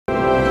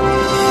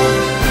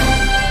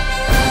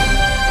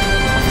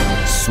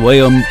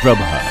Swayam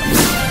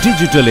Prabha.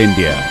 Digital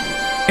India.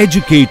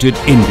 Educated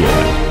India.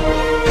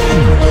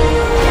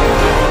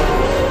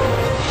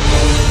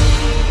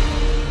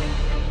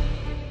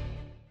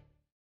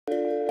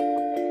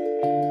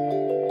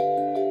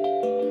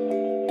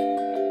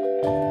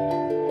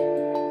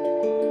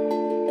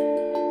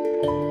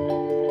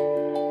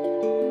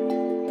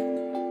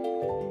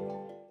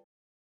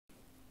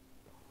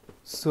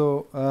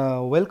 So,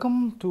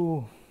 welcome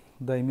to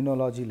the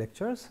immunology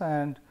lectures,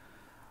 and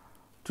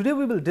today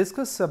we will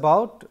discuss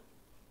about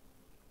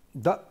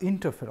the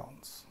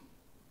interferons.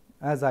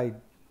 As I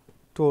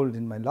told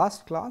in my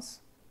last class,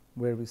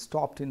 where we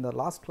stopped in the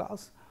last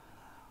class,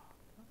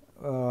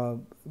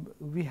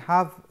 we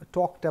have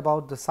talked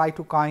about the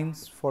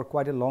cytokines for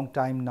quite a long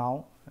time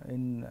now,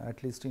 in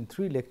at least in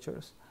 3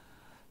 lectures.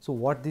 So,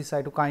 what these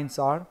cytokines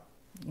are,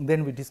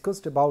 then we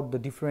discussed about the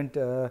different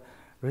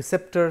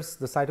receptors,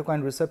 the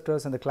cytokine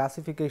receptors, and the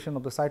classification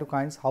of the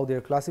cytokines, how they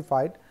are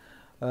classified,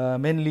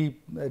 mainly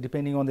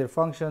depending on their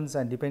functions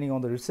and depending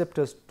on the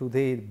receptors to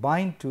they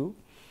bind to.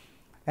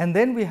 And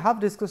then we have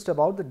discussed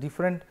about the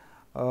different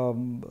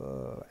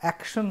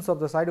actions of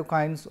the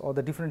cytokines, or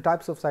the different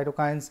types of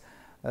cytokines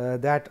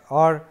that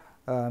are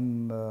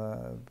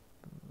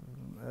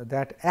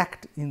that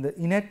act in the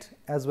innate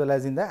as well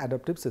as in the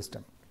adaptive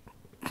system.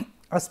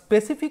 A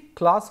specific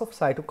class of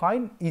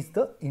cytokine is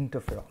the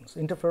interferons.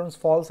 Interferons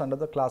falls under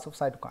the class of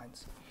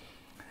cytokines,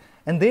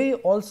 and they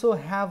also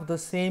have the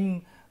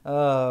same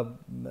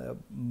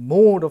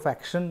mode of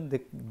action.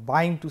 They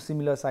bind to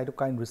similar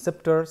cytokine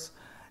receptors,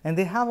 and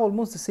they have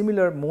almost a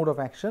similar mode of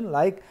action,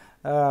 like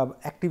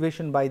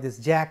activation by this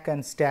JAK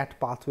and STAT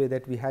pathway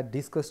that we had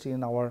discussed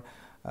in our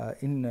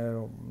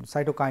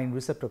cytokine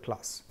receptor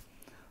class.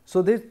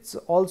 So, this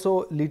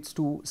also leads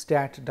to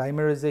STAT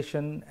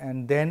dimerization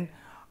and then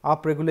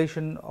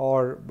upregulation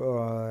or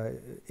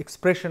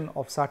expression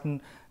of certain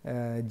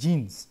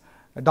genes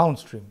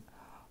downstream.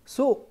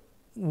 So,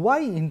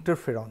 why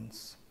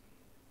interferons?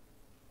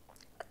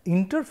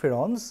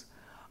 Interferons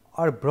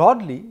are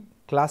broadly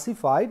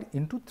classified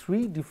into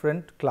 3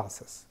 different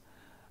classes.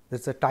 There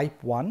is a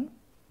type 1,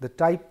 the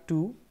type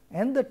 2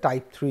 and the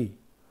type 3.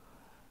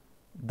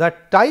 The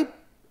type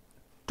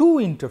 2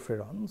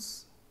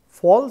 interferons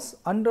falls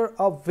under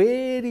a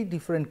very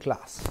different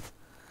class.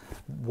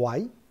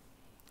 Why?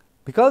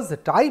 Because the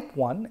type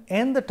 1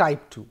 and the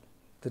type 2,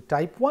 the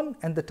type 1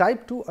 and the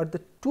type 2 are the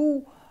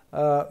 2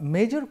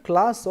 major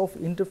class of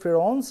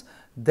interferons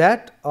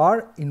that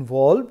are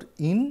involved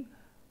in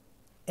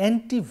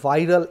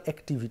antiviral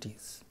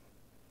activities.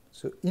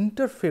 So,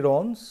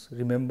 interferons,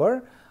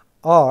 remember,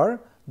 are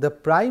the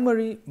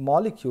primary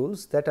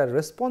molecules that are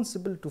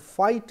responsible to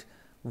fight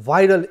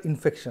viral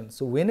infections.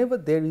 So, whenever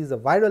there is a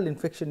viral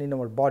infection in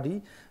our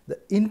body, the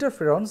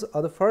interferons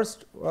are the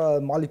first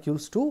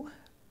molecules to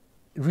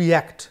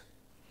react.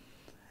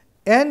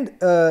 And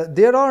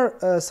there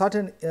are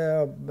certain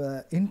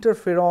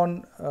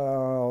interferon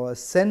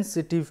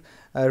sensitive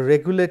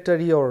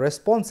regulatory or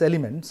response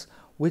elements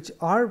which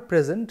are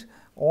present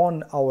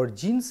on our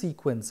gene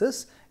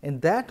sequences,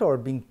 and that are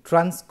being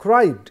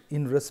transcribed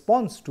in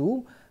response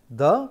to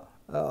the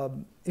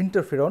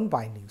interferon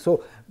binding.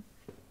 So,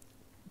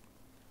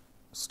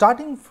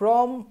 starting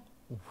from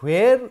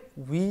where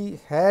we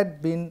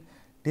had been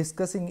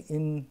discussing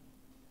in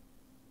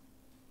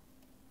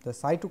the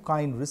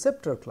cytokine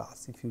receptor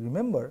class, if you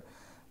remember,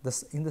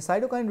 in the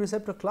cytokine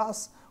receptor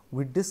class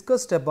we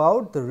discussed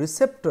about the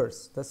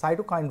receptors, the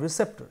cytokine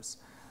receptors.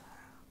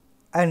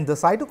 And the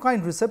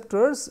cytokine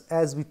receptors,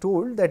 as we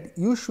told, that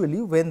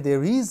usually when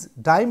there is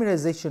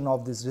dimerization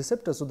of these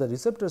receptors, so the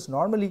receptors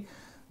normally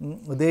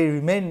they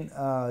remain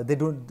they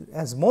do not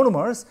as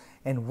monomers,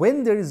 and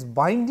when there is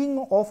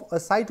binding of a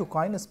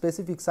cytokine, a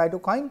specific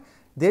cytokine,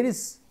 there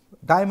is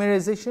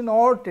dimerization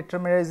or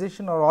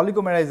tetramerization or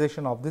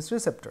oligomerization of these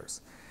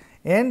receptors,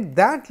 and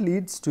that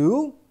leads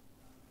to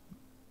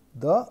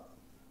the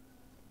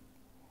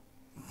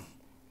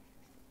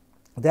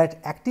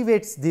that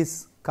activates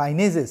these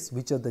kinases,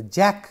 which are the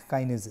JAK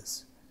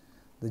kinases,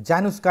 the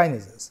Janus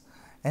kinases,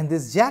 and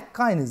these JAK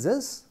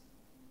kinases,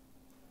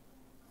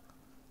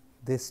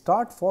 they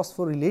start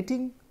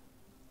phosphorylating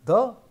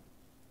the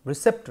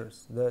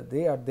receptors.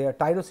 They are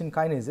tyrosine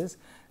kinases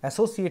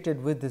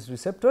associated with these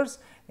receptors,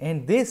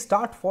 and they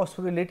start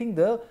phosphorylating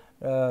the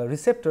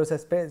receptors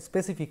at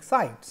specific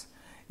sites.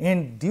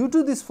 And due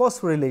to this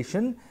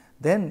phosphorylation,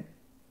 then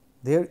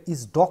there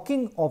is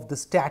docking of the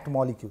STAT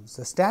molecules.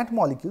 The STAT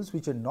molecules,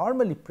 which are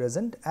normally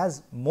present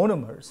as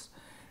monomers,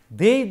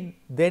 they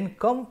then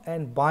come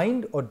and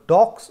bind or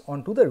docks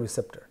onto the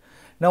receptor.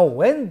 Now,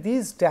 when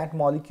these STAT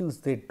molecules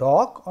they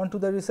dock onto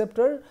the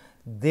receptor,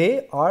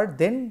 they are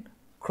then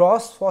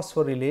cross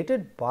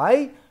phosphorylated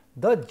by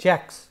the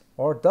JAKs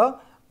or the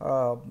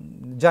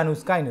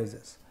Janus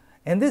kinases,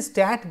 and this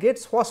STAT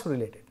gets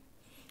phosphorylated.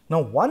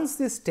 Now, once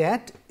this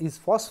STAT is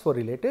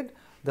phosphorylated,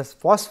 the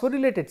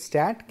phosphorylated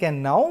STAT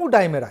can now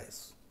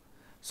dimerize.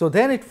 So,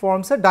 then it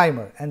forms a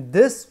dimer, and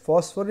this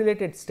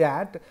phosphorylated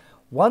STAT,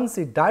 once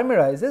it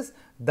dimerizes,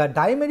 the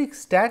dimeric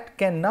STAT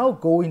can now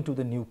go into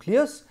the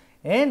nucleus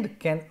and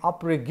can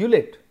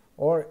upregulate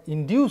or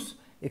induce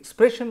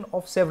expression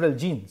of several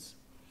genes.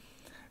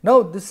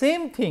 Now, the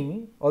same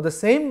thing or the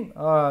same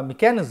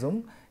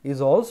mechanism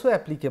is also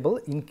applicable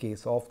in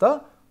case of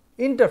the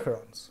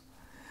interferons.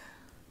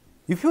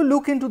 If you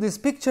look into this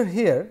picture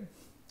here,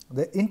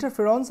 the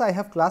interferons I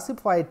have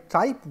classified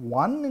type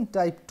 1 and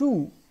type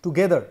 2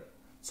 together.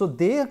 So,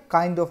 they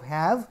kind of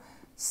have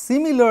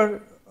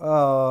similar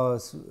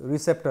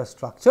receptor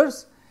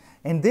structures,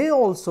 and they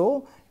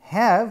also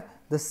have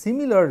the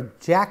similar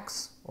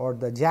JAKs or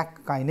the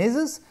JAK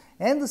kinases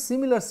and the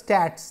similar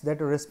STATs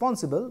that are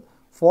responsible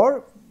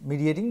for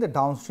mediating the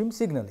downstream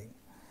signaling,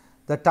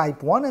 the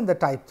type 1 and the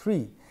type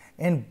 3,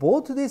 and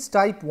both these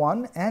type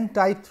 1 and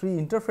type 3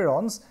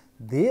 interferons,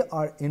 they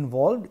are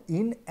involved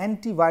in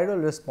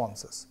antiviral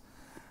responses.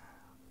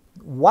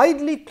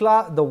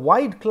 The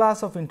wide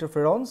class of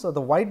interferons or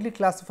the widely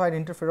classified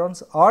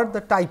interferons are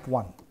the type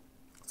 1.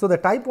 So, the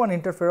type 1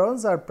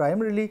 interferons are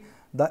primarily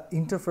the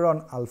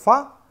interferon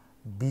alpha,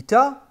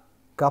 beta,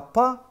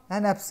 kappa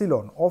and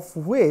epsilon, of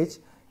which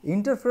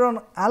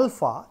interferon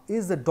alpha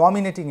is the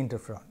dominating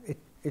interferon.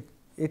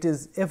 It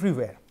is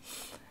everywhere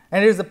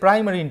and it is the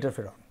primary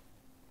interferon,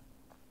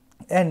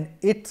 and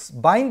its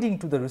binding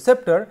to the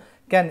receptor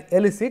can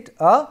elicit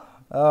a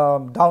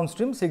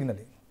downstream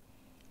signaling.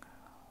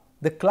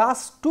 The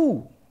class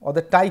 2 or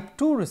the type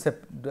 2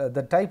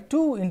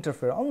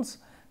 interferons,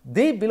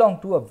 they belong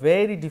to a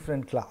very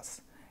different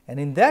class, and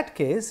in that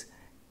case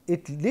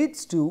it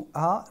leads to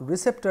a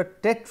receptor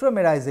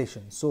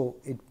tetramerization. So,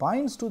 it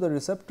binds to the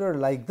receptor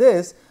like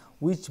this,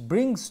 which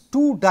brings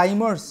two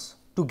dimers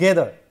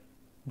together.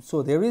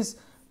 So, there is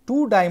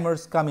two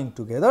dimers coming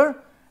together,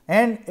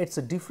 and it is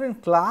a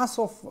different class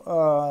of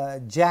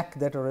JAK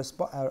that are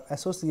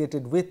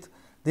associated with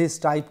these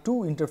type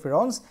 2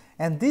 interferons,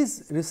 and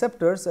these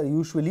receptors are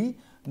usually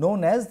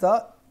known as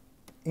the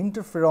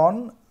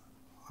interferon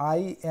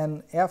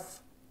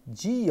INFGR,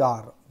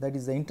 that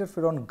is the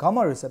interferon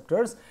gamma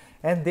receptors,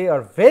 and they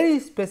are very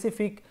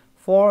specific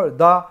for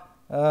the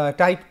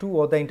type 2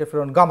 or the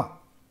interferon gamma.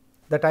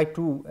 The type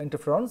 2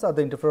 interferons are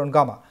the interferon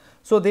gamma.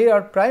 So, they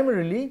are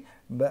primarily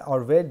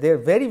or they are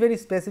very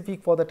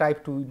specific for the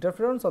type 2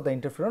 interferons or the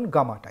interferon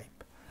gamma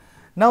type.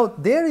 Now,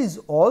 there is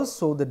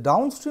also the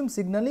downstream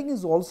signaling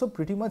is also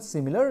pretty much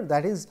similar,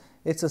 that is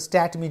it is a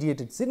STAT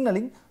mediated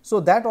signaling.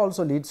 So, that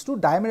also leads to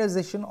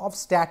dimerization of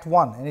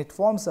STAT1 and it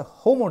forms a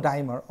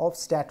homodimer of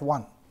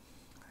STAT1.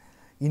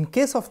 In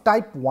case of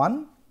type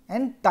 1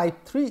 and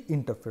type 3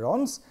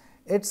 interferons,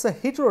 it is a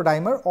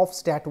heterodimer of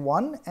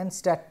STAT1 and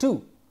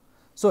STAT2.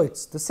 So, it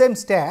is the same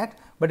STAT,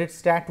 but it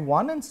is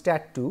STAT1 and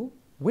STAT2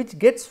 which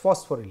gets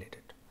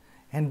phosphorylated,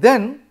 and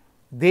then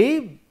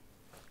they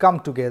come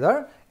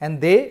together and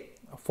they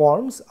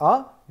forms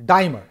a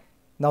dimer.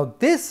 Now,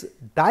 this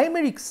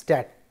dimeric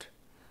stat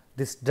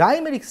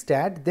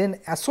then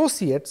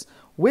associates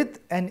with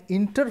an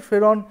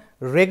interferon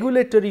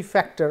regulatory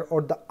factor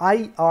or the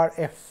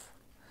IRF.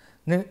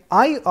 Now,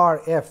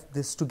 IRF,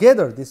 this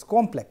together, this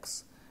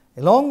complex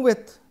along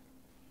with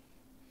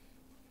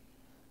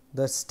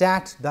the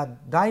STAT,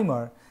 that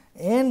dimer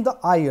and the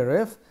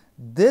IRF,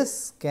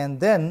 this can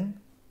then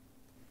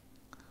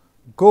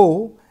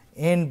go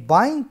and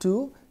bind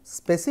to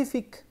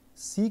specific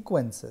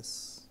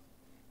sequences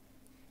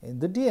in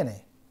the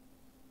DNA,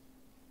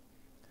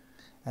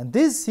 and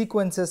these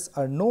sequences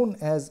are known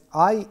as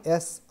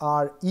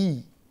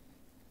ISRE,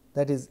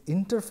 that is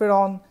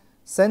interferon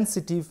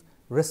sensitive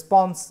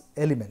response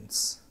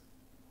elements.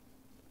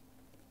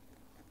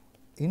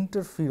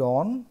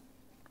 Interferon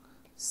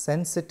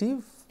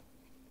sensitive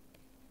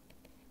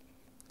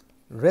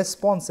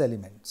response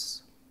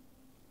elements.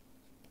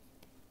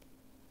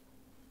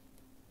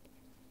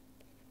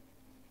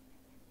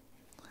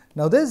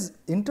 Now, this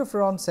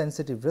interferon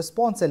sensitive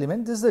response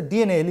element, this is a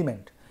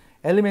DNA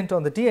element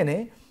on the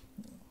DNA,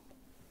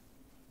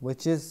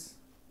 which is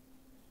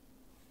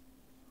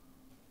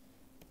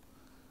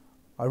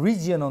a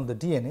region on the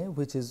DNA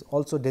which is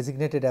also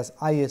designated as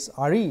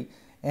ISRE,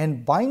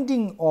 and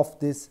binding of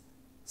this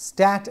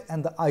STAT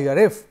and the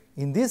IRF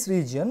in this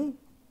region.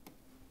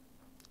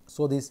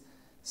 So, this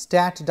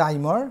STAT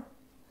dimer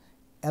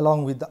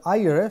along with the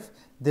IRF,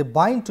 they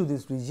bind to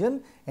this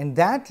region, and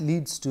that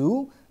leads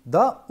to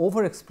the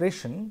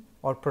overexpression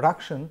or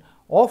production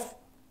of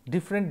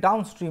different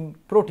downstream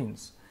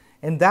proteins,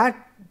 and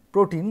that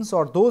proteins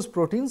or those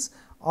proteins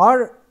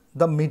are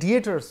the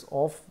mediators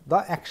of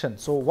the action.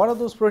 So, what are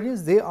those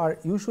proteins? They are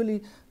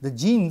usually the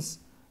genes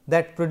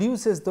that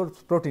produces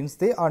those proteins,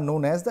 they are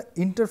known as the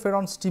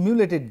interferon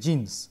stimulated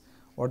genes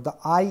or the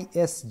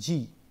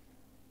ISG.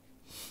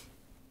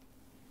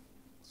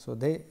 So,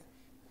 they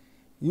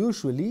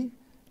usually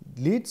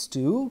leads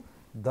to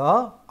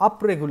the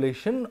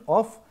upregulation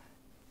of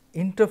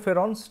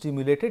interferon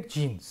stimulated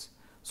genes.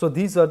 So,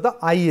 these are the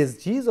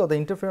ISGs or the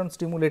interferon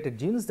stimulated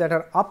genes that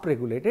are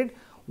upregulated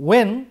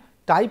when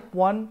type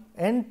 1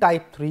 and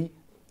type 3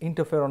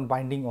 interferon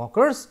binding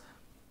occurs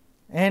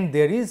and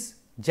there is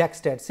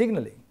JAK-STAT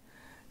signaling.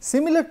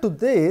 Similar to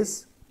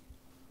this,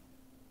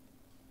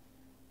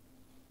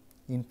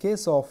 in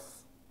case of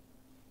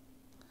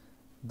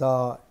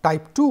the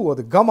type 2 or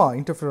the gamma,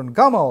 interferon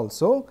gamma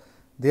also,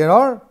 there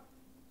are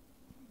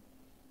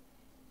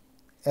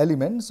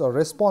elements or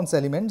response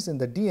elements in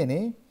the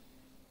DNA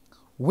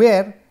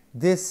where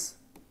this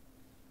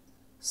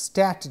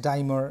stat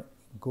dimer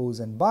goes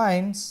and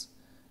binds,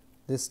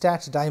 this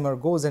stat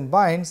dimer goes and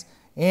binds,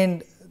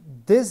 and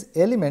this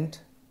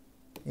element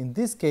in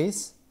this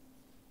case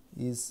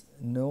is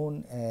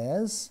known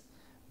as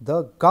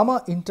the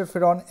gamma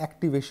interferon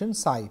activation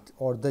site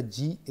or the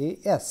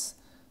GAS,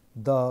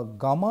 the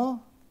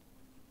gamma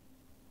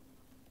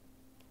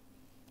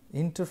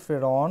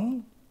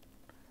interferon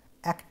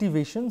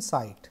activation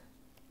site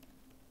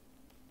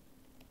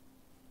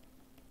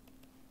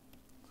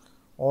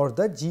or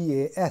the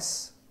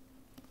GAS.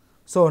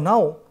 So,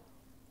 now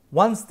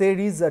once there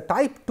is a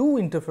type 2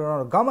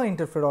 interferon or gamma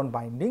interferon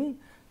binding,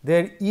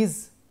 there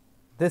is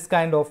this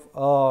kind of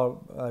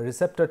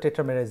receptor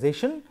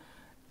tetramerization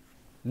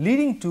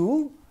leading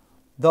to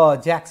the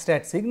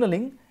JAK-STAT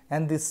signaling,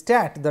 and the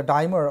stat, the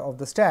dimer of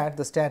the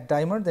stat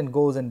dimer then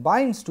goes and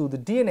binds to the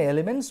DNA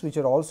elements which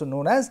are also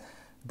known as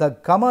the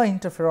gamma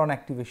interferon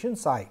activation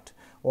site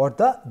or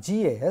the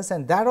GAS,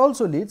 and that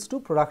also leads to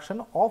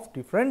production of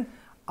different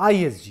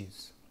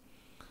ISGs.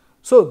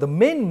 So, the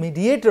main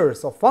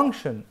mediators of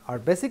function are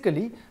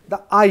basically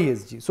the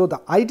ISG. So,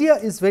 the idea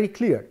is very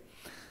clear.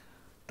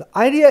 The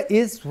idea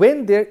is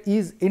when there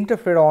is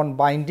interferon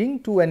binding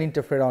to an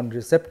interferon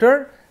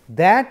receptor,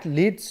 that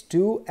leads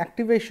to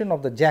activation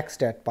of the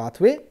JAK-STAT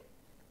pathway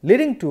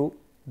leading to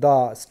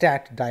the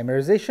STAT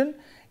dimerization,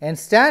 and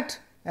STAT,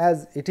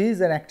 as it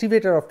is an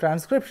activator of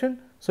transcription.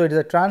 So, it is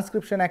a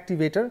transcription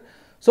activator.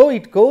 So,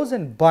 it goes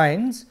and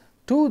binds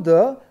to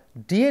the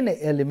DNA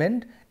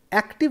element,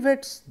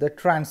 activates the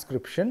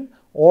transcription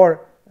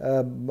or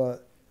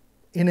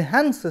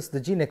enhances the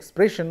gene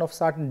expression of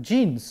certain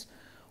genes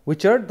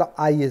which are the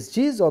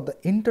ISGs or the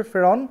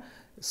interferon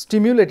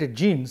stimulated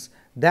genes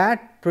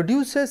that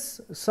produces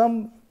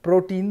some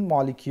protein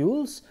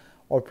molecules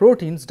or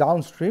proteins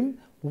downstream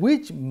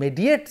which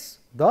mediates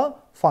the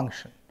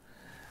function.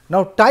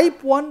 Now,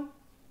 type 1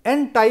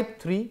 and type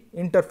 3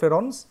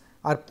 interferons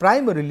are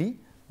primarily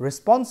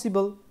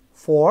responsible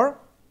for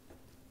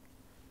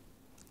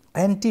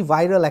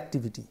antiviral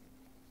activity,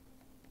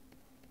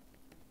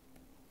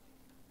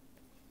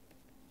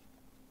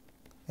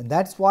 and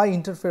that is why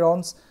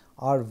interferons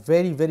are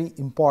very, very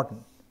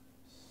important.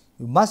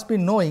 You must be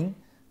knowing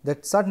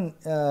that certain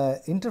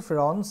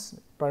interferons,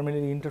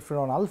 primarily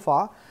interferon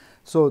alpha,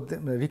 so the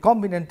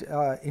recombinant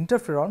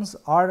interferons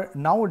are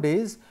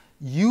nowadays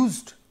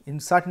used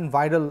in certain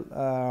viral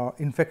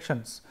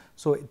infections.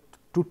 So,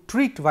 to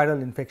treat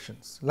viral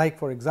infections like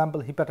for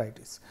example,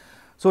 hepatitis.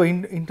 So,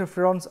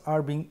 interferons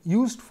are being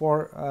used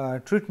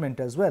for treatment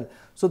as well.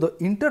 So, the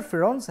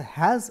interferons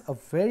has a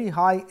very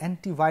high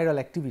antiviral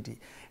activity,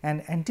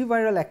 and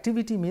antiviral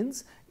activity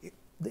means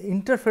the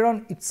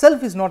interferon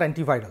itself is not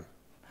antiviral.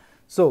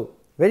 So,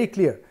 very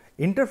clear,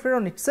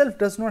 interferon itself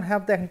does not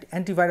have the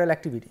antiviral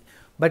activity,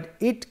 but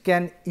it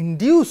can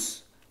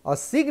induce a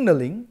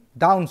signaling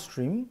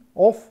downstream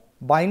of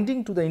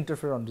binding to the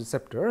interferon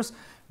receptors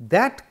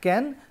that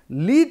can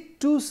lead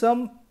to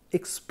some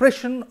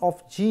expression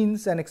of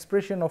genes and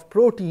expression of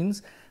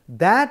proteins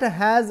that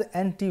has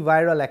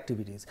antiviral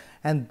activities,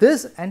 and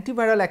this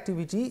antiviral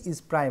activity is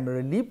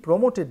primarily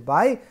promoted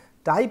by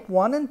type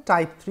 1 and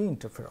type 3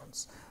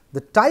 interferons.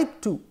 The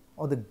type 2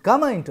 or the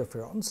gamma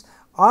interferons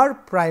are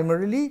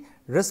primarily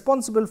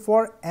responsible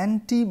for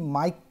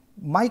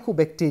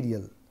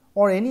antimycobacterial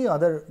or any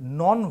other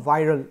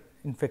non-viral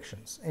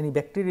infections, any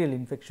bacterial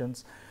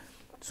infections.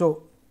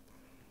 So,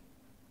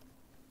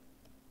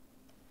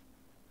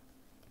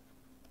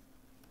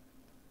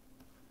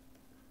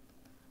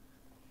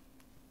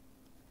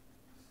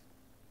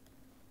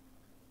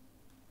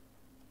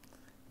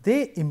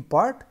 they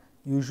impart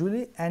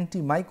usually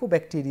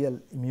antimycobacterial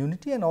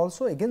immunity and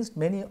also against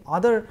many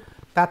other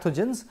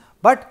pathogens,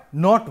 but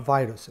not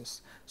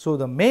viruses. So,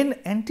 the main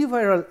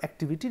antiviral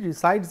activity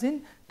resides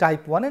in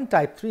type 1 and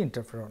type 3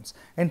 interferons,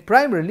 and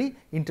primarily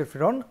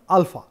interferon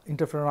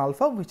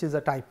alpha which is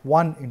a type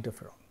 1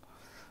 interferon.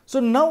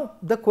 So, now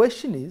the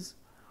question is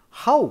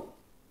how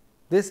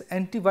this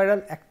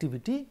antiviral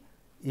activity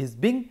is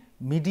being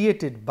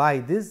mediated by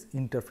this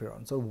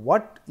interferon. So,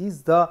 what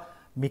is the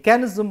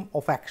mechanism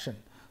of action?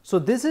 So,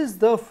 this is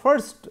the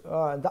first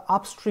the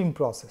upstream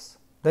process,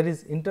 that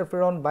is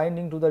interferon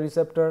binding to the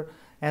receptor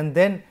and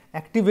then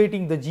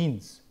activating the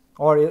genes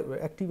or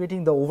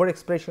activating the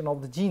overexpression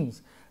of the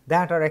genes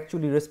that are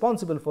actually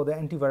responsible for the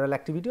antiviral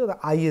activity or the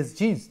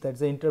ISGs, that is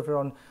the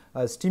interferon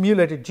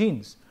stimulated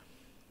genes.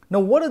 Now,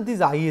 what are these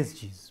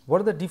ISGs?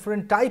 What are the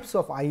different types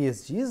of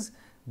ISGs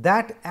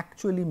that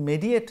actually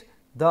mediate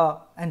the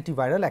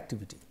antiviral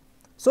activity?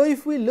 So,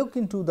 if we look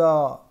into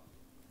the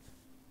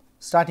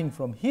starting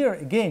from here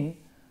again,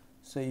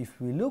 so if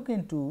we look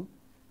into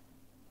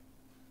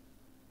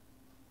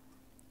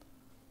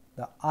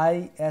the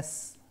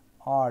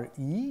ISRE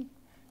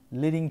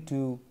leading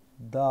to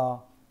the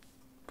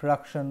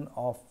production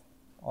of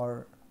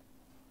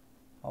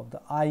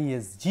the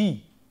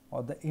ISG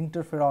or the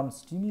interferon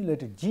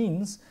stimulated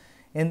genes,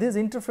 and these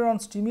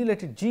interferon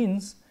stimulated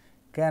genes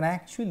can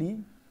actually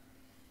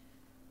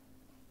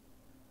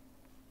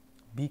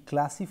be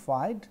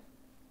classified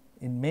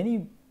in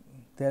many.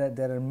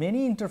 There are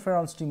many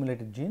interferon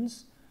stimulated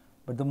genes,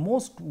 but the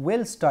most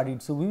well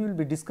studied. So, we will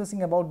be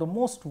discussing about the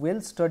most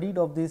well studied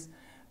of these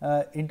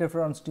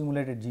interferon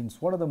stimulated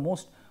genes. What are the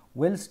most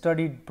well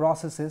studied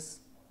processes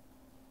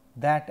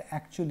that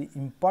actually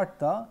impart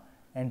the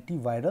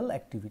antiviral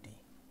activity?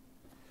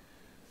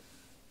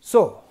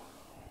 So,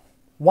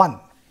 one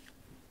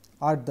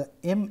are the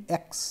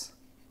MX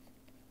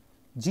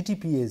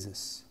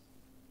GTPases.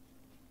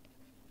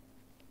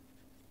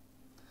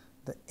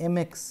 The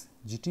MX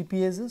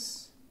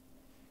GTPases.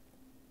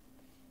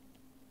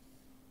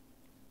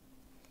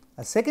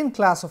 A second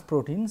class of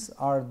proteins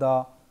are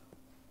the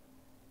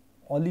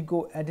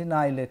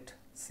oligoadenylate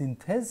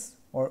synthase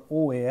or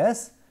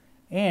OAS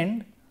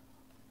and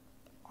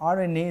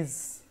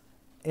RNase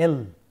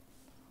L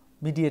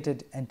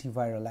mediated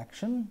antiviral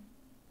action.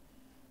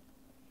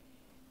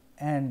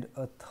 And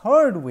a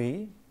third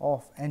way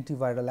of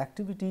antiviral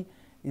activity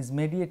is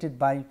mediated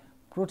by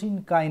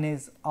protein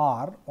kinase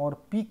R or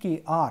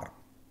PKR.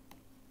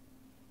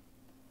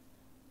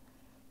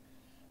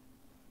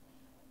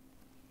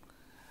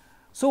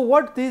 So,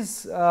 what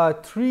these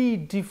three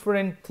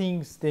different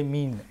things they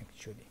mean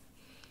actually.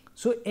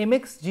 So,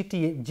 MX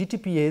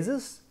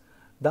GTPases,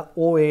 the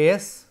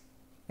OAS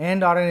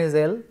and RNase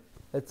L,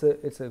 it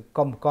is a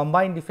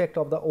combined effect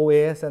of the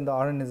OAS and the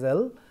RNase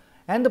L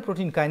and the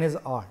protein kinase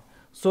R.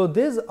 So,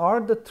 these are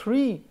the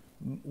three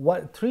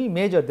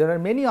major. There are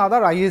many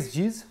other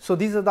ISGs. So,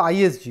 these are the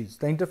ISGs,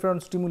 the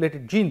interferon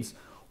stimulated genes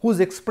whose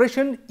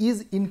expression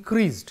is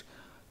increased.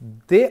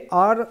 They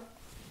are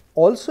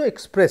also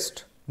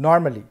expressed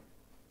normally,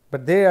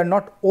 but they are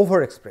not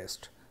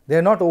overexpressed. They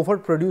are not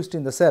overproduced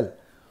in the cell.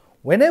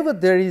 Whenever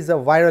there is a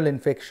viral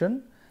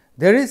infection,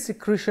 there is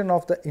secretion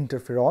of the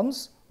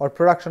interferons or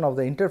production of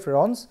the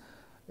interferons,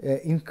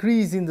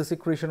 increase in the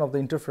secretion of the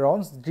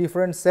interferons.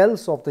 Different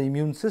cells of the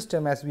immune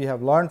system, as we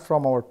have learned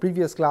from our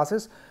previous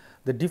classes,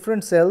 the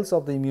different cells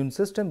of the immune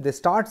system, they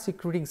start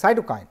secreting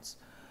cytokines,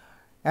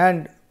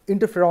 and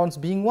interferons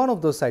being one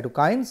of those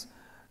cytokines.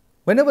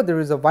 Whenever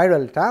there is a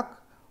viral attack,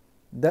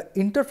 the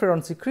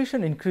interferon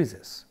secretion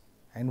increases,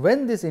 and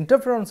when this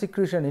interferon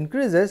secretion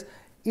increases,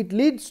 it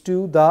leads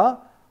to the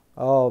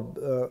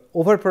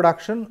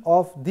overproduction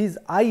of these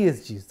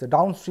ISGs, the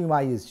downstream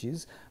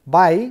ISGs,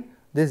 by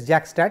this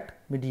JAK-STAT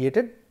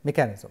mediated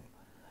mechanism.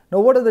 Now,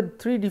 what are the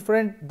three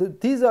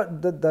different, these are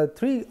the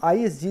three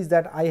ISGs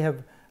that I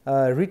have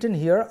written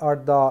here are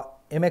the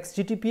MX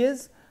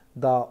GTPase,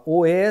 the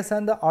OAS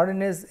and the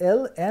RNase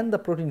L and the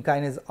protein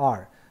kinase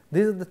R.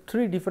 These are the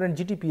three different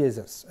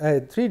GTPases,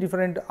 three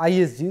different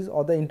ISGs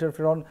or the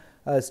interferon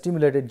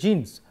stimulated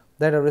genes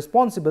that are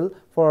responsible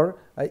for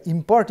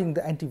imparting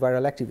the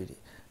antiviral activity.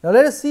 Now,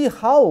 let us see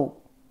how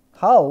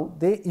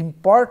they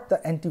impart the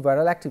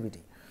antiviral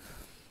activity.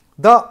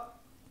 The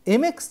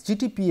MX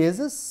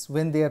GTPases,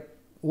 when they are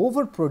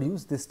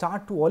overproduced, they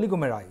start to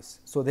oligomerize.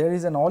 So, there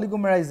is an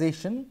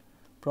oligomerization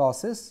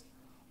process,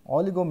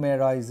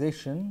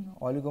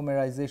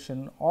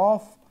 oligomerization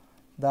of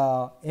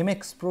the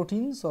MX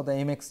proteins or the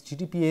MX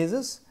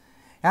GTPases,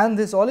 and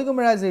this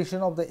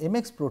oligomerization of the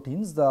MX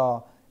proteins,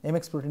 the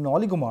MX protein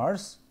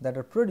oligomers that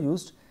are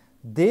produced,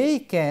 they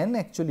can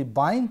actually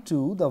bind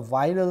to the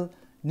viral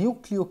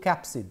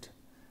nucleocapsid.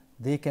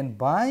 They can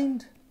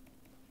bind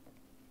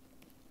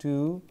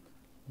to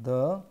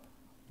the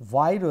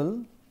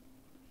viral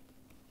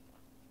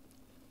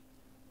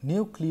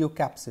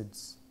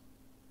nucleocapsids,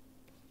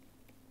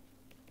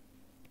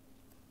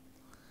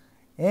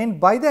 and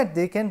by that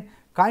they can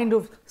kind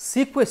of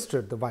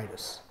sequester the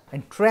virus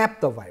and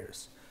trap the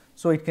virus.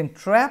 So, it can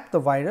trap the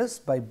virus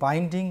by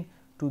binding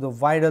to the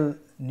viral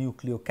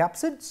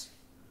nucleocapsids.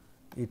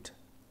 It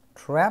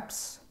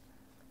traps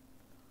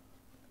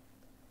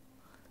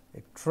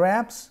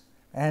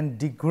and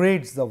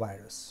degrades the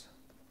virus.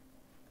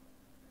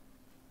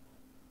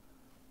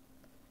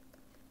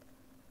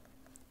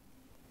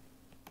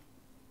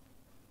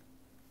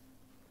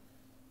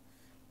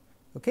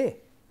 Okay.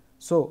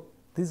 So,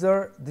 this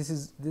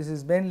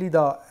is mainly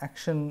the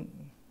action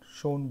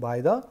shown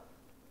by the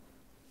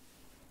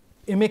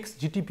MX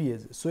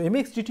GTPases. So,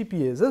 MX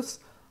GTPases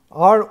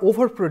are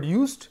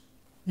overproduced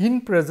in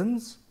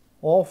presence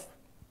of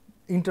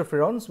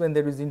interferons. When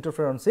there is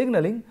interferon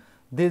signaling,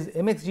 these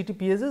MX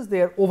GTPases,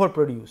 they are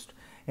overproduced,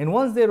 and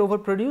once they are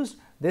overproduced,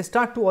 they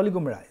start to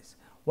oligomerize.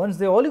 Once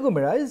they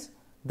oligomerize,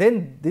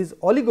 then these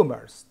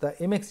oligomers, the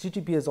MX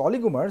GTPase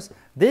oligomers,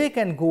 they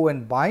can go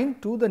and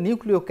bind to the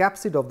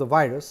nucleocapsid of the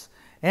virus,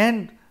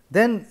 and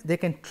then they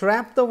can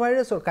trap the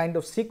virus or kind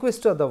of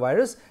sequester the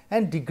virus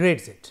and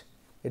degrades it.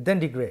 It then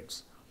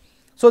degrades.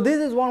 So, this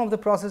is one of the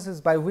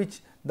processes by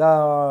which the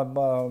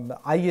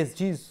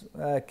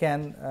ISGs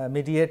can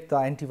mediate the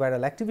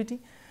antiviral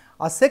activity.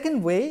 A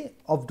second way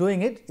of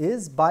doing it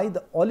is by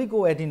the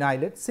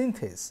oligoadenylate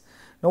synthase.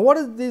 Now, what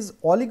is this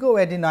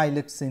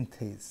oligoadenylate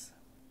synthase?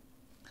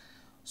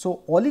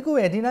 So,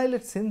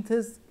 oligoadenylate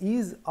synthase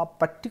is a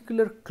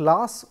particular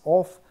class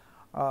of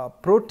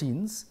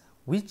proteins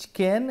which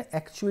can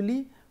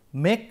actually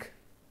make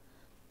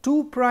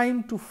 2'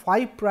 to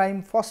 5'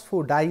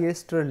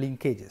 phosphodiester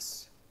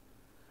linkages.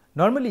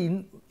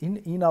 Normally,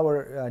 in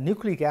our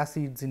nucleic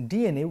acids in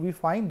DNA, we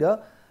find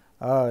a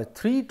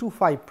 3 to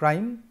 5'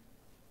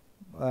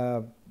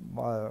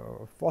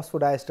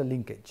 phosphodiester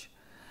linkage,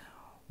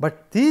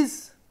 but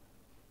these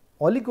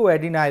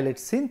oligoadenylate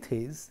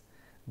synthase,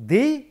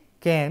 they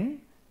can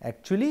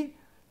actually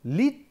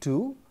lead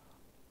to,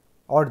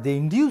 or they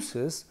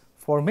induces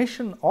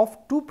formation of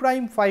 2'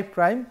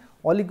 5'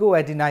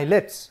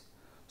 oligoadenylates.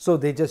 So,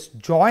 they just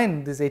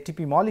join these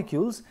ATP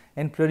molecules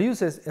and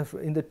produces, if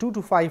in the 2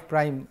 to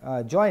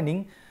 5'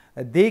 joining,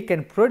 they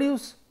can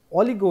produce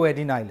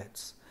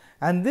oligoadenylates,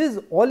 and this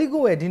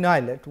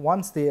oligoadenylate,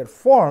 once they are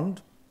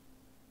formed,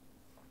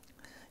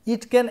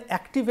 it can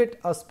activate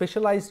a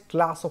specialized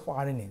class of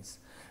RNAs.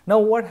 Now,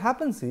 what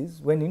happens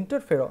is, when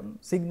interferon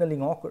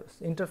signaling occurs,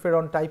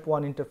 interferon type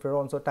 1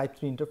 interferons or type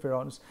 3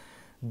 interferons,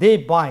 they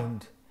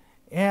bind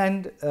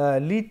and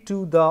lead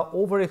to the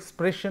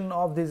overexpression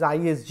of this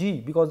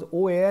ISG, because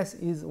OAS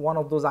is one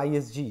of those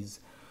ISGs.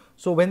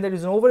 So, when there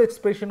is an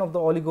overexpression of the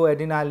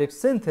oligoadenylate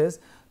synthase,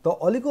 the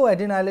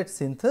oligoadenylate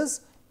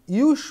synthase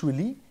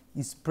usually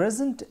is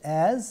present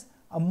as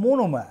a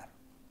monomer.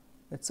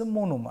 It is a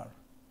monomer.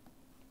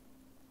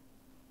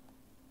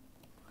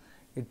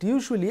 It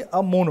usually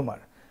a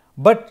monomer,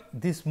 but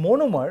this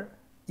monomer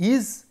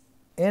is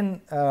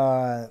an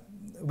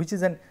which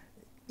is an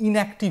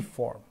inactive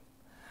form.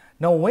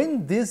 Now,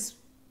 when there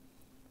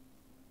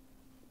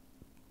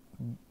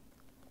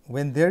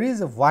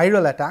is a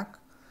viral attack,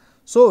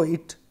 so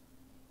it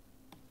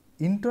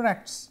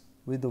interacts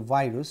with the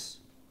virus.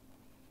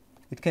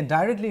 It can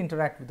directly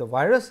interact with the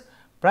virus,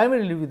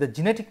 primarily with the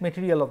genetic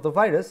material of the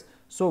virus.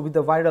 So, with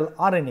the viral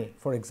RNA,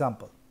 for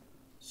example.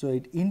 So,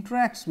 it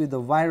interacts with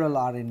the viral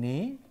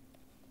RNA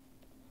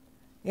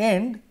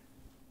and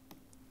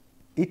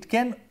it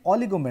can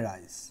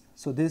oligomerize.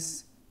 So,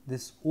 this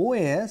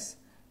OAS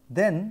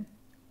then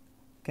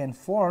can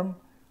form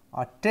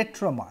a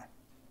tetramer.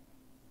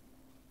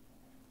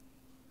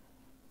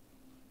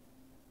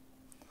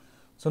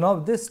 So, now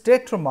this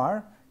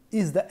tetramer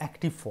is the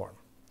active form.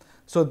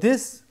 So,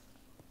 this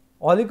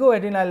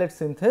oligoadenylate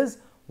synthase,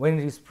 when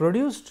it is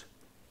produced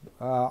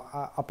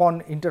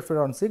upon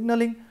interferon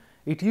signaling,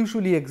 it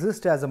usually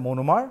exists as a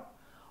monomer.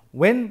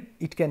 When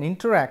it can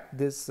interact,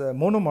 this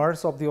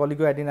monomers of the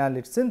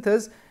oligoadenylate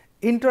synthase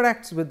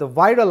interacts with the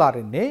viral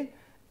RNA,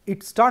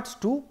 it starts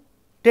to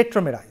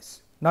tetramerize.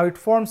 Now, it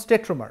forms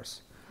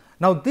tetramers.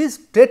 Now, these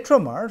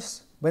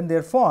tetramers, when they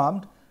are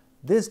formed,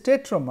 these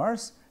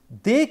tetramers,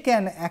 they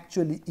can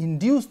actually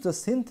induce the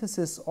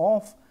synthesis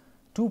of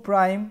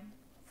 2',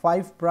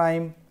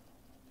 5'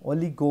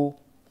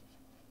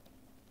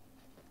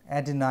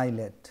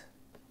 oligoadenylate.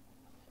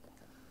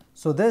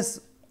 So,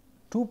 this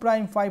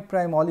 2', 5'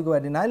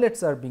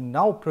 oligoadenylates are being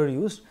now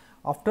produced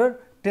after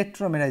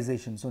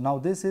tetramerization. So, now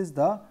this is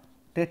the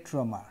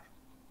tetramer.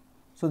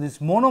 So, this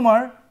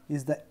monomer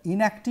is the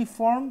inactive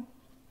form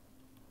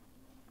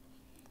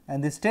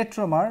and this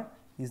tetramer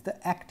is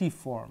the active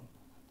form.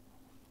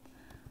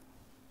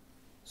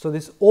 So,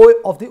 this O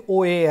of the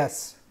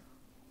OAS.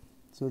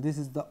 So, this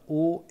is the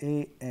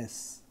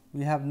OAS.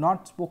 We have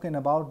not spoken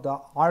about the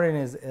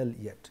RNase L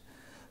yet.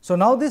 So,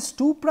 now this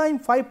 2',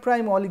 5'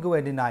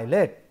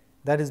 oligoadenylate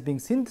that is being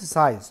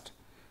synthesized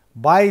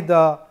by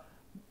the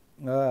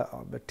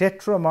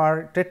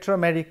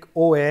tetrameric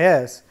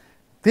OAS,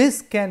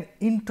 this can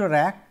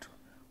interact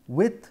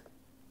with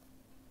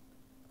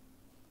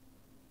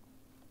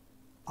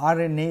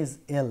RNase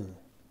L.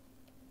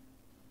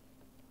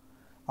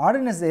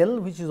 RNase L,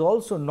 which is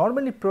also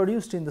normally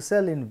produced in the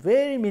cell in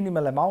very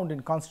minimal amount,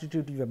 in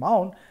constitutive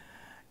amount,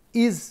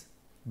 is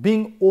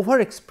being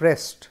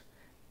overexpressed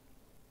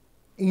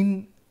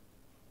in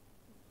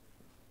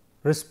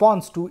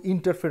response to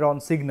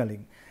interferon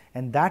signaling,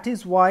 and that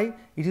is why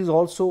it is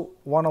also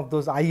one of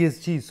those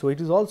ISGs. So, it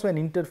is also an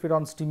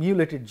interferon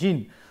stimulated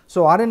gene.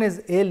 So,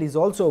 RNase L is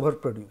also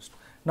overproduced.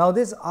 Now,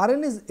 this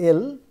RNase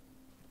L,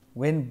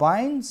 when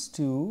binds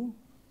to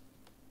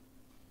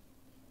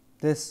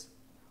this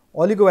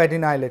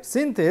oligoadenylate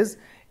synthase,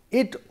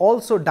 it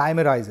also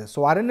dimerizes.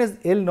 So, RNase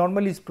L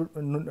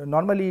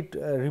normally it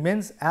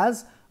remains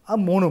as a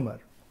monomer.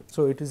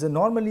 So, it is a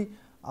normally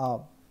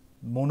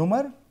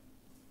monomer.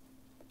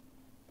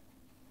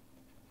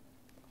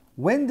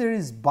 When there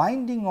is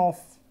binding of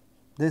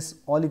this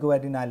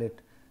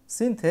oligoadenylate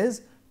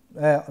synthase,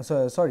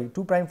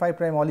 2', 5'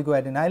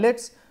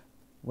 oligoadenylates,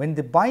 when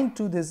they bind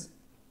to this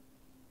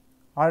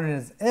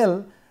RNase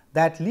L,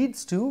 that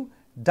leads to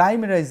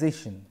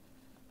dimerization.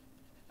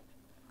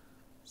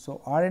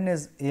 So,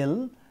 RNase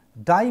L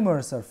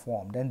dimers are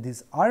formed, and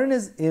these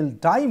RNase L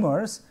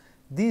dimers,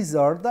 these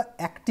are the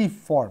active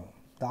form.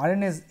 The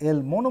RNase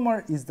L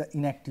monomer is the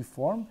inactive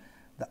form,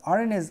 the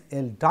RNase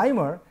L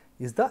dimer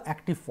is the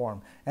active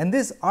form, and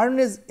this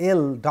RNase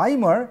L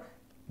dimer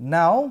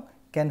now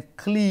can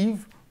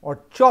cleave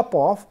or chop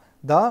off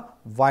the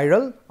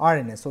viral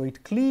RNA. So,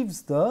 it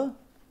cleaves the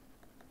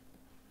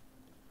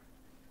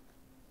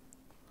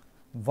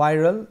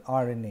viral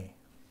RNA.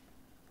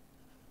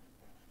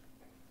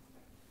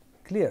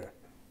 Clear?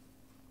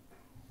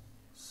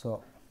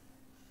 So,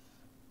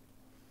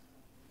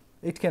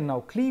 it can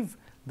now cleave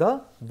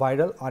the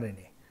viral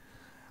RNA.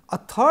 A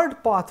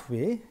third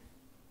pathway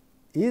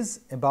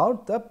is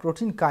about the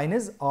protein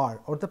kinase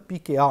R or the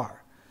PKR,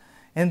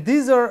 and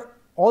these are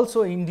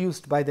also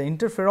induced by the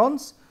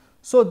interferons.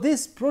 So,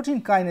 this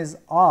protein kinase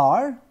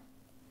R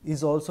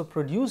is also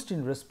produced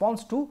in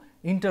response to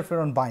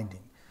interferon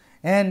binding,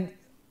 and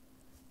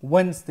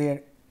once they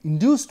are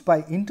induced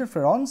by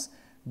interferons,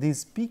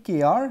 these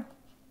PKR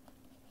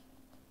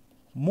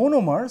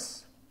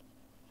monomers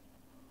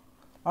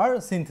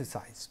are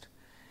synthesized.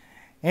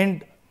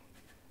 And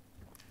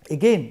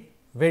again,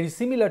 very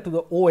similar to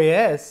the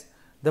OAS,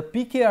 the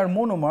PKR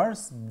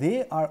monomers,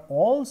 they are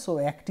also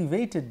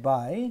activated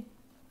by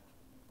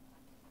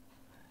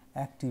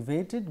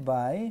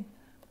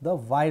the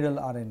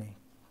viral RNA.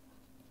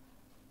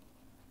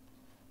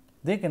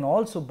 They can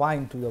also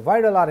bind to the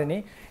viral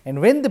RNA, and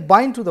when they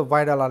bind to the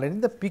viral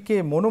RNA, the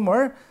PK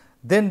monomer,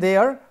 then they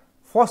are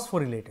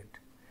phosphorylated.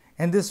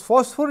 And this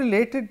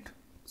phosphorylated,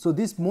 so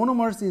this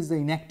monomers is the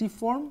inactive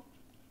form.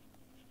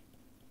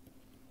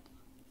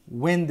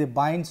 When they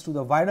binds to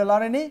the viral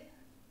RNA,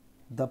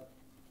 the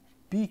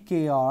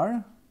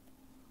PKR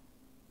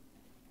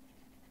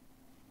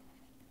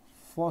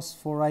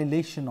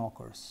phosphorylation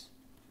occurs,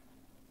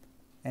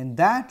 and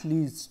that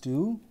leads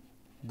to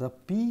the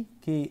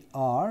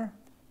PKR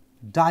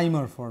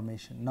dimer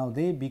formation. Now,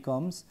 they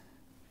becomes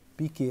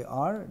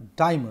PKR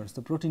dimers,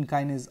 the protein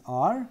kinase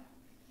R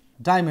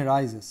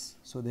dimerizes.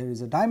 So, there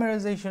is a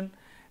dimerization,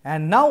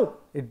 and now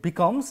it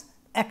becomes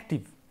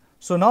active.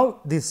 So, now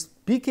this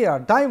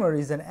PKR dimer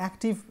is an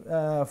active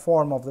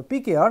form of the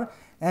PKR,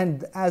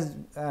 and as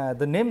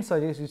the name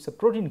suggests, it is a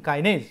protein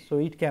kinase. So,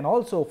 it can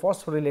also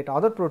phosphorylate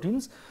other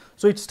proteins.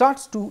 So, it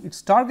starts to,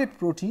 its target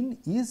protein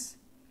is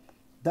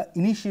the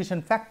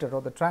initiation factor,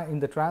 or the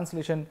in the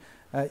translation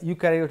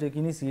eukaryotic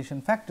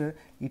initiation factor.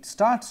 It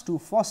starts to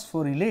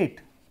phosphorylate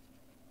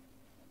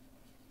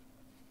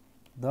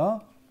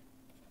the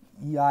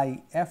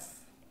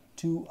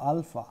EIF2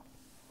 alpha,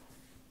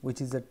 which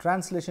is a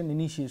translation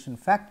initiation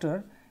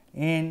factor,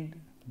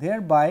 and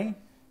thereby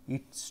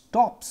it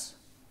stops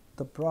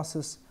the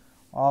process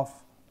of,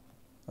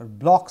 or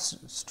blocks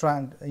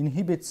strand,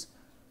 inhibits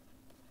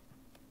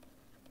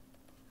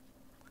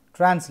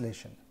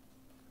translation.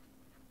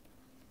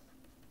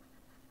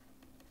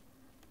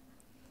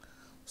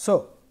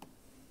 So,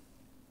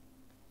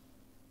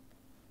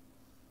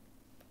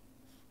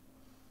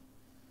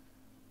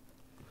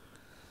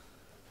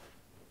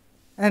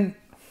 and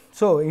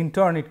so in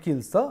turn it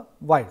kills the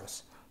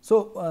virus.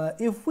 So,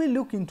 if we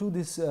look into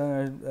this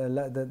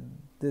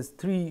this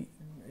three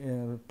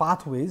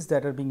pathways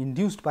that are being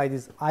induced by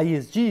these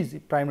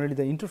ISGs, primarily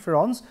the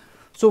interferons.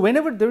 So,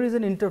 whenever there is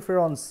an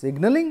interferon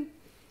signaling,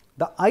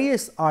 the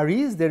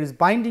ISREs, there is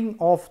binding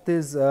of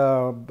this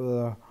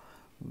the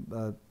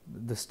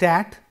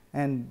STAT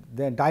and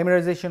the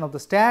dimerization of the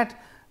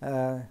STAT,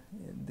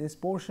 this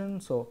portion.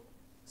 So,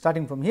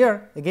 starting from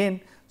here again,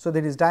 so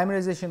there is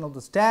dimerization of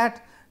the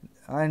STAT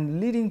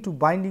and leading to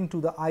binding to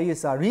the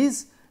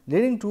ISREs,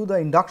 leading to the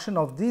induction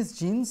of these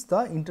genes,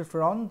 the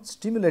interferon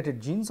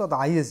stimulated genes, or the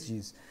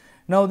ISGs.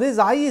 Now, these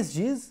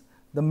ISGs,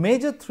 the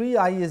major three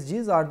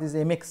ISGs are these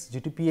MX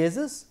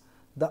GTPases,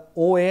 the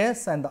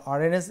OAS and the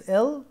RNase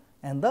L,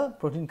 and the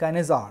protein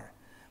kinase R.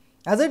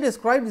 As I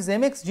described, these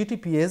MX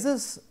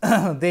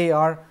GTPases, they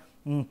are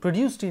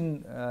produced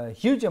in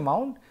huge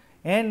amount,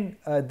 and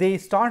they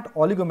start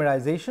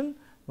oligomerization.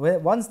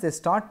 Once they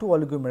start to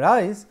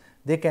oligomerize,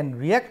 they can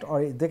react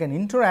or they can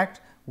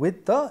interact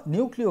with the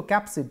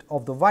nucleocapsid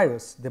of the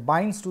virus. They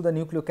binds to the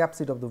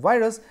nucleocapsid of the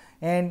virus,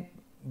 and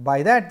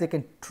by that they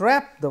can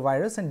trap the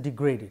virus and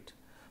degrade it.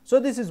 So,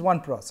 this is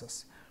one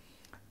process.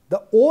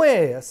 The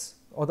OAS,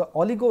 or the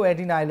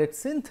oligoadenylate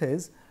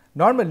synthase,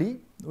 normally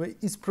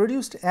is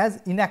produced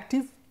as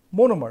inactive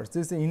monomers.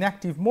 This is an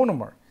inactive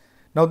monomer.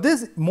 Now,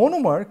 this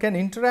monomer can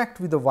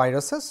interact with the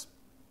viruses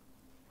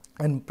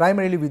and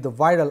primarily with the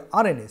viral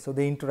RNA. So,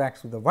 they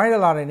interact with the viral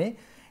RNA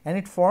and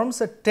it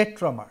forms a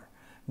tetramer.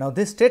 Now,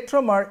 this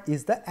tetramer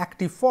is the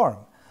active form.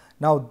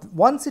 Now,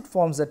 once it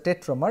forms a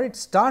tetramer, it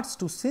starts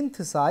to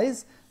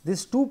synthesize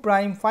this 2'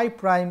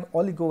 5'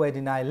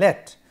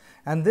 oligoadenylate,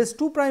 and this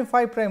 2' 5'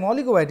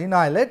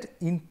 oligoadenylate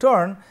in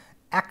turn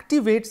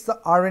activates the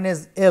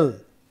RNase L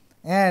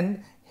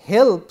and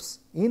helps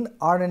in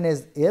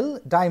RNase L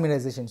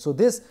dimerization. So,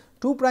 this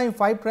 2'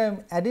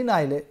 5'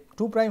 adenylate,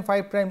 2' 5'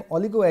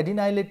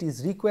 oligoadenylate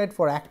is required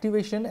for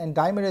activation and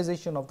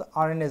dimerization of the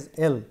RNase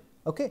L.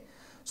 Okay.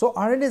 So,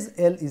 RNase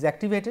L is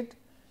activated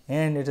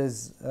and it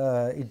is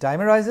it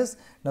dimerizes.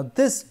 Now,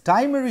 this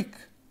dimeric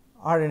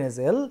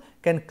RNase L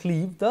can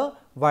cleave the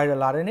viral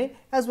RNA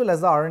as well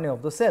as the RNA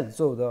of the cell.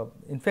 So, the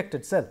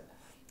infected cell.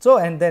 So,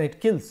 and then it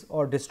kills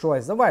or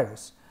destroys the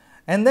virus.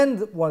 And then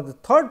the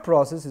third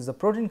process is the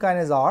protein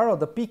kinase R, or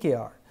the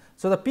PKR.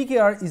 So, the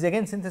PKR is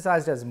again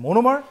synthesized as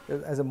monomer,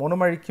 as a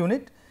monomeric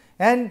unit,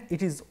 and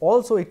it is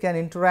also, it can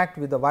interact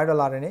with the viral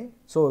RNA.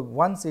 So,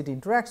 once it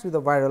interacts with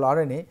the viral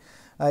RNA,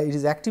 it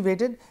is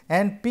activated,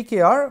 and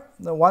PKR,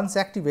 once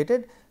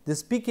activated,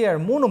 this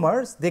PKR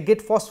monomers, they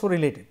get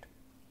phosphorylated.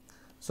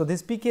 So,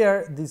 this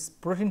PKR, this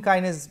protein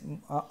kinase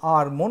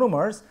R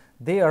monomers,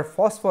 they are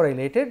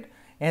phosphorylated,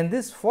 and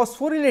this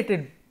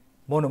phosphorylated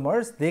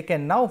monomers, they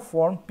can now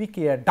form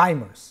PKR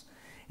dimers,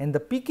 and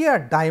the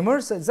PKR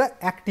dimers is the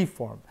active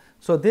form.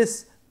 So,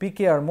 this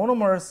PKR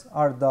monomers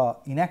are the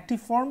inactive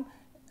form,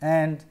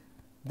 and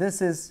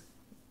this is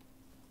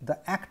the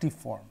active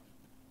form.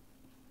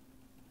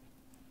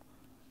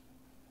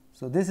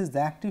 So, this is the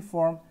active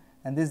form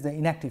and this is the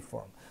inactive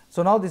form.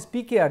 So, now these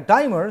PKR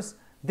dimers,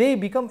 they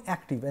become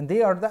active and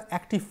they are the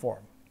active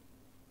form.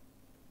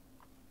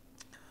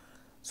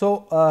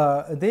 So,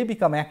 they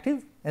become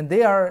active and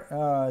they are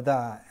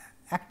the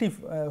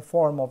active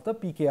form of the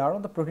PKR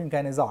or the protein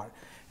kinase R.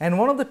 And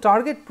one of the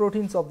target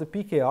proteins of the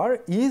PKR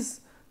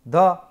is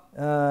the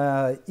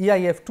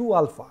EIF2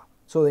 alpha.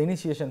 So, the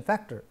initiation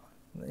factor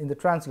in the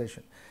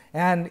translation,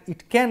 and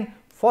it can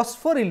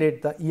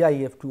phosphorylate the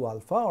EIF2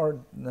 alpha or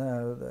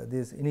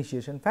this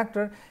initiation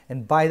factor,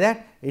 and by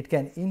that it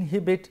can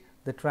inhibit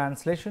the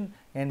translation,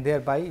 and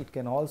thereby it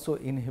can also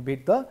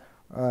inhibit the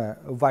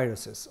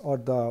viruses or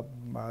the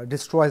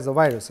destroys the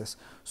viruses.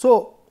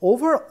 So,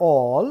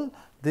 overall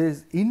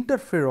these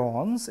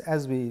interferons,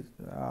 as we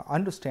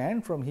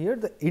understand from here,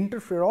 the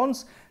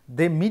interferons,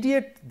 they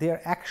mediate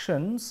their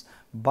actions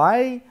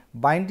by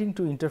binding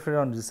to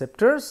interferon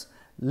receptors,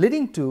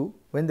 leading to,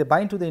 when they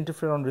bind to the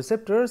interferon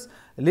receptors,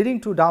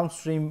 leading to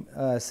downstream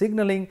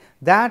signaling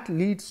that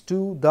leads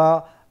to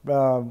the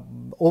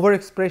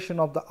overexpression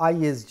of the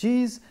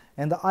ISGs,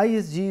 and the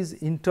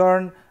ISGs in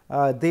turn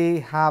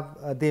they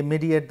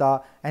mediate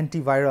the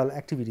antiviral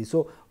activity.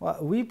 So,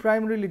 we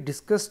primarily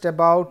discussed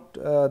about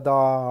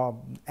the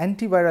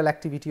antiviral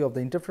activity of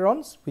the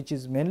interferons, which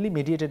is mainly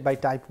mediated by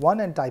type 1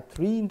 and type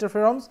 3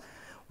 interferons.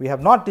 We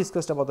have not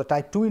discussed about the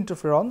type 2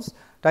 interferons.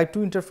 Type 2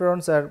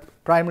 interferons are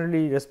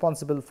primarily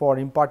responsible for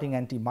imparting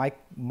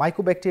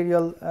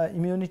mycobacterial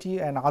immunity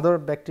and other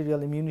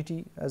bacterial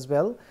immunity as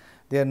well.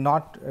 They are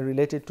not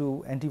related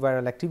to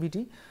antiviral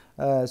activity.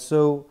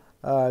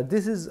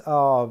 This is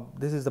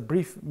the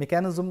brief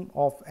mechanism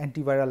of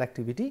antiviral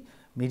activity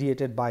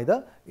mediated by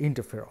the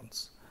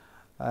interferons.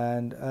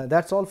 And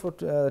that is all for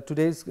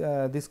today's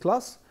this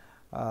class,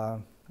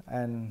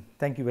 and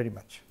thank you very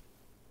much.